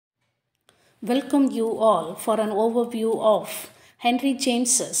Welcome you all for an overview of Henry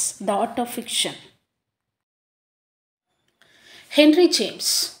James's The Art of Fiction. Henry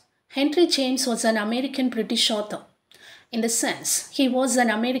James. Henry James was an American-British author. In the sense, he was an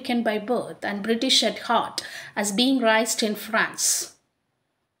American by birth and British at heart, as being raised in France.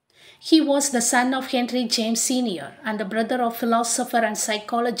 He was the son of Henry James Sr. and the brother of philosopher and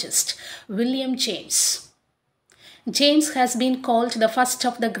psychologist William James. James has been called the first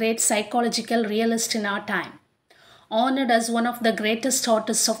of the great psychological realists in our time. Honored as one of the greatest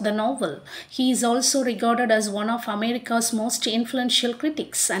artists of the novel, he is also regarded as one of America's most influential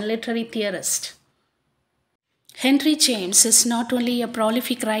critics and literary theorists. Henry James is not only a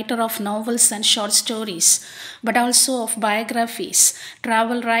prolific writer of novels and short stories, but also of biographies,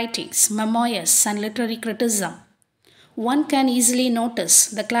 travel writings, memoirs, and literary criticism. One can easily notice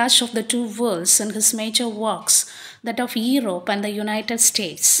the clash of the two worlds in his major works, that of Europe and the United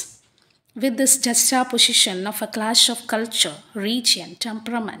States. With this juxtaposition of a clash of culture, region,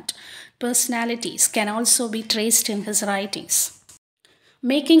 temperament, personalities can also be traced in his writings.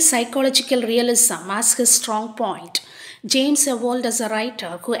 Making psychological realism as his strong point, James evolved as a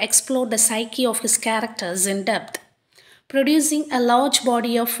writer who explored the psyche of his characters in depth, producing a large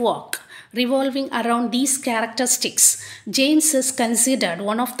body of work. Revolving around these characteristics, James is considered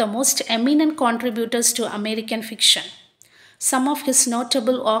one of the most eminent contributors to American fiction. Some of his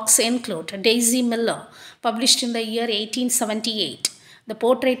notable works include Daisy Miller, published in the year 1878, The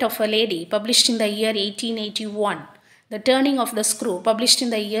Portrait of a Lady, published in the year 1881, The Turning of the Screw, published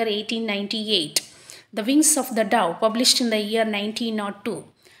in the year 1898, The Wings of the Dove, published in the year 1902,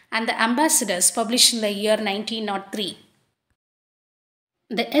 and The Ambassadors, published in the year 1903.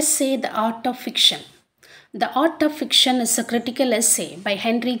 The essay The Art of Fiction. The Art of Fiction is a critical essay by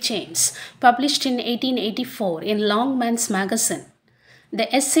Henry James, published in 1884 in Longman's magazine.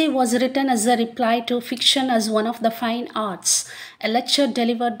 The essay was written as a reply to Fiction as One of the Fine Arts, a lecture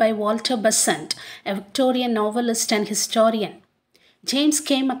delivered by Walter Besant, a Victorian novelist and historian. James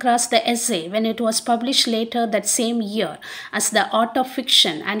came across the essay when it was published later that same year as The Art of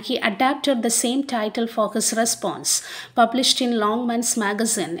Fiction, and he adapted the same title for his response, published in Longman's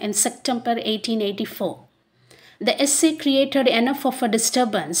magazine in September 1884. The essay created enough of a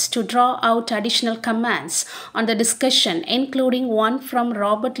disturbance to draw out additional comments on the discussion, including one from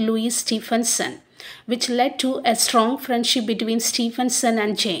Robert Louis Stevenson, which led to a strong friendship between Stevenson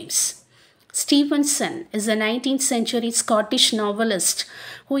and James. Stevenson is a 19th century Scottish novelist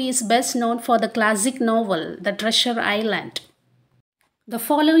who is best known for the classic novel The Treasure Island. The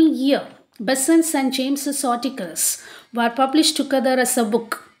following year, Besant's and James's articles were published together as a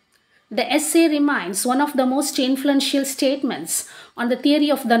book. The essay remains one of the most influential statements on the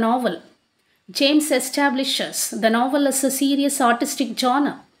theory of the novel. James establishes the novel as a serious artistic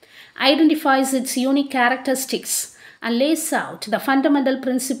genre, identifies its unique characteristics, and lays out the fundamental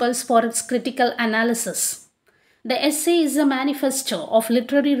principles for its critical analysis. The essay is a manifesto of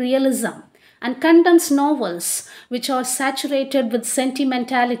literary realism and condemns novels which are saturated with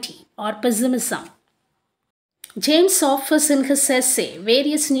sentimentality or pessimism. James offers in his essay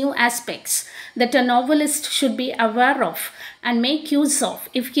various new aspects that a novelist should be aware of and make use of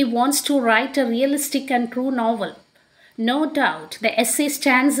if he wants to write a realistic and true novel. No doubt, the essay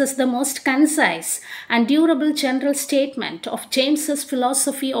stands as the most concise and durable general statement of James's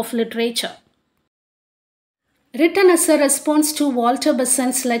philosophy of literature. Written as a response to Walter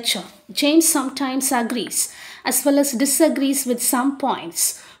Besant's lecture, James sometimes agrees as well as disagrees with some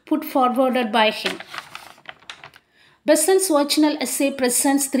points put forwarded by him. Besant's original essay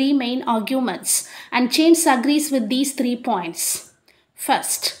presents three main arguments, and James agrees with these 3 points.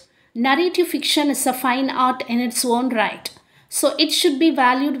 First, narrative fiction is a fine art in its own right, so it should be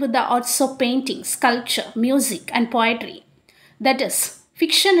valued with the arts of painting, sculpture, music, and poetry. That is,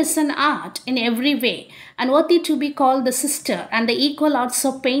 fiction is an art in every way and worthy to be called the sister and the equal arts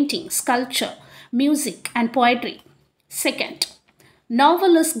of painting, sculpture, music, and poetry. Second,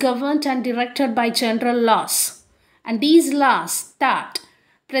 novel is governed and directed by general laws, and these laws start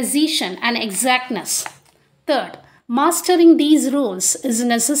precision and exactness. Third, mastering these rules is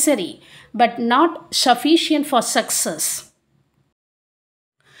necessary but not sufficient for success.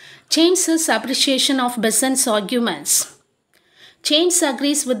 James's appreciation of Besant's arguments. James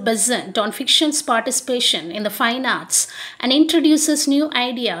agrees with Besant on fiction's participation in the fine arts and introduces new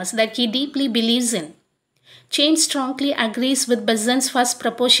ideas that he deeply believes in. James strongly agrees with Besant's first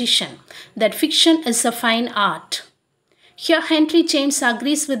proposition that fiction is a fine art. Here, Henry James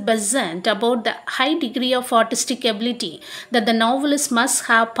agrees with Besant about the high degree of artistic ability that the novelist must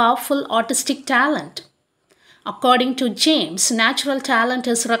have powerful artistic talent. According to James, natural talent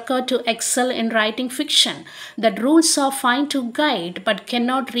is required to excel in writing fiction, that rules are fine to guide but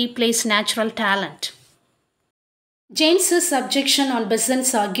cannot replace natural talent. James's objection on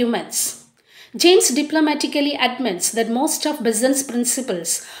Besant's arguments. James diplomatically admits that most of Besant's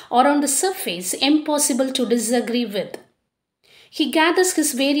principles are on the surface impossible to disagree with. He gathers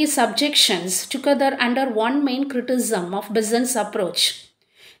his various objections together under one main criticism of Besant's approach.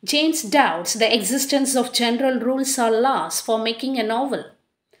 James doubts the existence of general rules or laws for making a novel.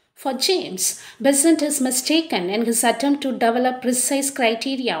 For James, Besant is mistaken in his attempt to develop precise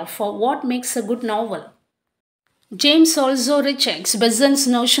criteria for what makes a good novel. James also rejects Besant's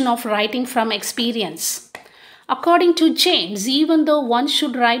notion of writing from experience. According to James, even though one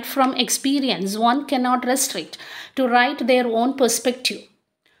should write from experience, one cannot restrict to write their own perspective.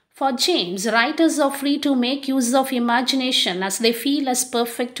 For James, writers are free to make use of imagination as they feel as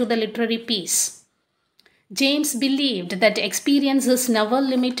perfect to the literary piece. James believed that experience is never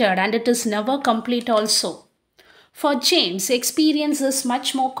limited and it is never complete also. For James, experience is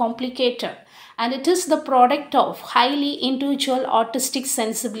much more complicated and it is the product of highly individual artistic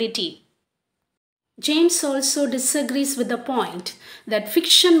sensibility. James also disagrees with the point that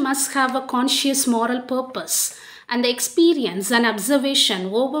fiction must have a conscious moral purpose and the experience and observation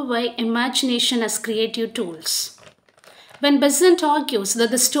overweigh imagination as creative tools. When Besant argues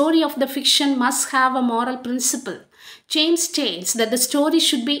that the story of the fiction must have a moral principle, James states that the story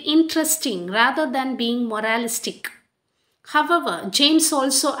should be interesting rather than being moralistic. However, James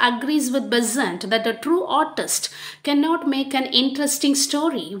also agrees with Besant that a true artist cannot make an interesting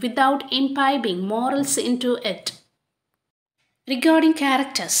story without imbibing morals into it. Regarding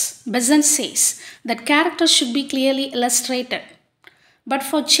characters, Besant says that characters should be clearly illustrated. But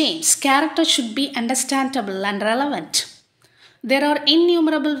for James, characters should be understandable and relevant. There are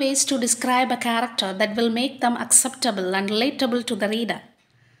innumerable ways to describe a character that will make them acceptable and relatable to the reader.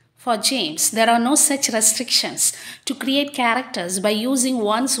 For James, there are no such restrictions to create characters by using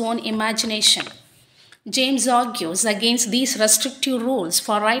one's own imagination. James argues against these restrictive rules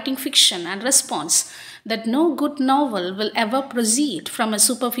for writing fiction and responds that no good novel will ever proceed from a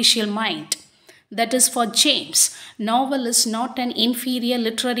superficial mind. That is, for James, novel is not an inferior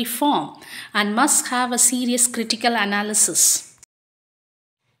literary form and must have a serious critical analysis.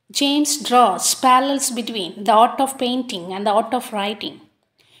 James draws parallels between the art of painting and the art of writing.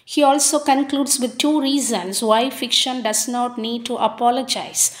 He also concludes with two reasons why fiction does not need to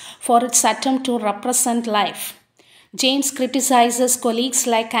apologize for its attempt to represent life. James criticizes colleagues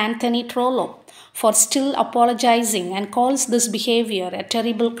like Anthony Trollope for still apologizing and calls this behavior a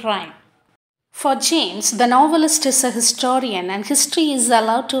terrible crime. For James, the novelist is a historian and history is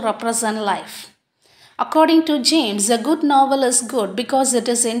allowed to represent life. According to James, a good novel is good because it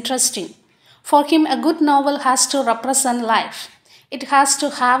is interesting. For him, a good novel has to represent life. It has to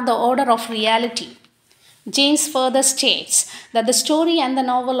have the order of reality. James further states that the story and the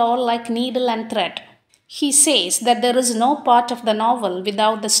novel are like needle and thread. He says that there is no part of the novel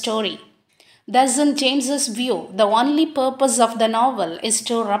without the story. Thus, in James's view, the only purpose of the novel is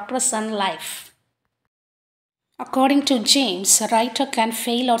to represent life. According to James, a writer can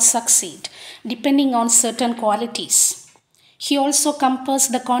fail or succeed depending on certain qualities. He also compares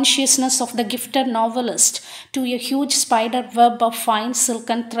the consciousness of the gifted novelist to a huge spider web of fine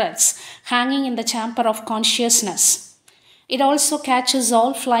silken threads hanging in the chamber of consciousness. It also catches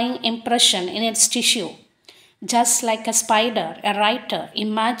all flying impression in its tissue. Just like a spider, a writer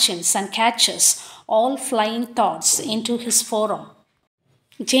imagines and catches all flying thoughts into his forum.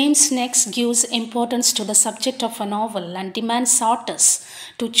 James next gives importance to the subject of a novel and demands artists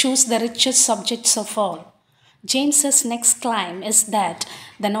to choose the richest subjects of all. James's next claim is that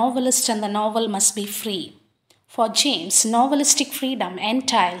the novelist and the novel must be free. For James, novelistic freedom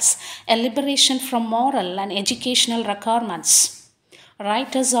entails a liberation from moral and educational requirements.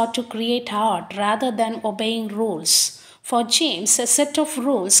 Writers are to create art rather than obeying rules. For James, a set of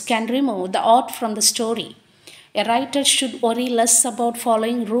rules can remove the art from the story. A writer should worry less about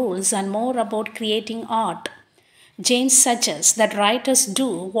following rules and more about creating art. James suggests that writers do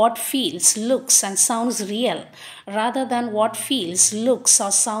what feels, looks, and sounds real rather than what feels, looks,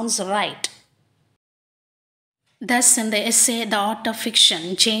 or sounds right. Thus, in the essay The Art of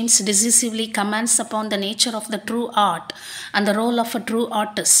Fiction, James decisively comments upon the nature of the true art and the role of a true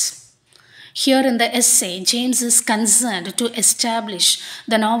artist. Here in the essay, James is concerned to establish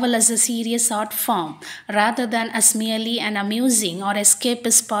the novel as a serious art form rather than as merely an amusing or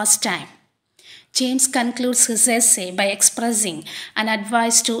escapist pastime. James concludes his essay by expressing an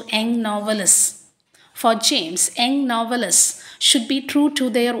advice to young novelists. For James, young novelists should be true to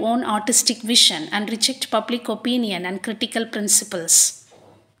their own artistic vision and reject public opinion and critical principles.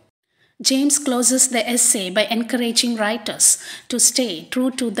 James closes the essay by encouraging writers to stay true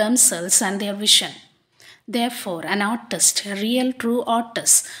to themselves and their vision. Therefore, an artist, a real true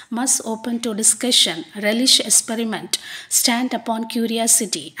artist, must open to discussion, relish experiment, stand upon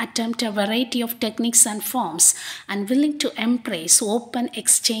curiosity, attempt a variety of techniques and forms, and willing to embrace open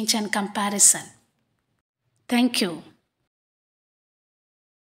exchange and comparison. Thank you.